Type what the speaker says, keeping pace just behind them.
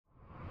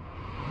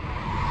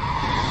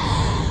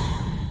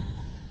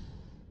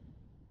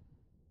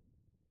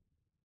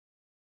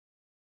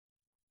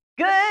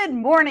Good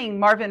morning,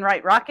 Marvin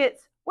Wright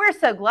Rockets. We're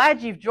so glad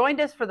you've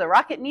joined us for the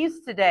Rocket News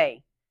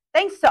today.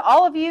 Thanks to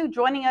all of you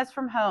joining us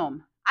from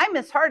home. I'm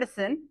Miss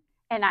Hardison.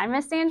 And I'm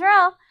Miss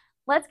Sandrell.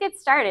 Let's get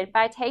started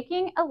by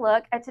taking a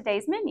look at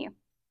today's menu.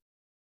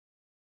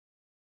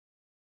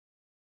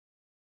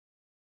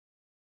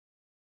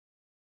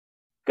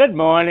 Good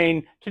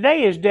morning.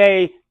 Today is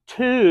day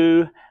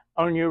 2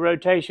 on your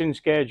rotation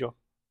schedule.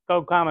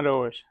 Go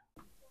Commodores.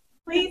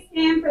 Please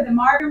stand for the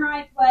Marvin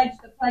Wright Pledge,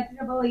 the Pledge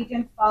of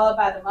Allegiance, followed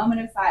by the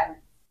moment of silence.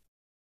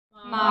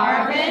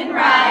 Marvin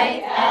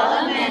Wright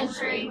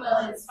Elementary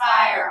will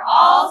inspire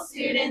all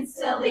students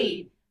to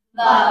lead,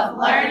 love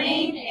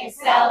learning,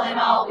 excel in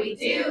all we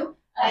do,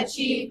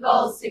 achieve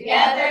goals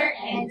together,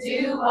 and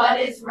do what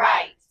is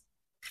right.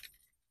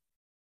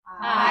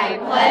 I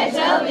pledge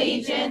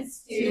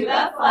allegiance to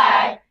the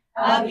flag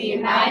of the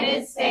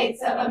United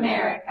States of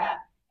America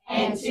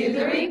and to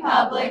the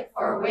republic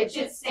for which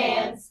it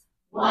stands,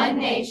 one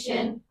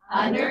nation,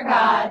 under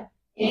God,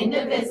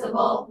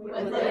 indivisible,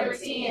 with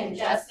liberty and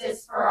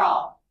justice for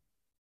all.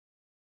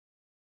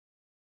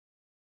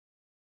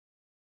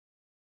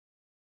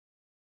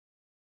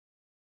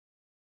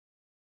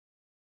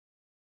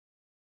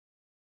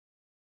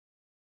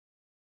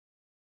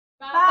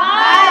 Bye.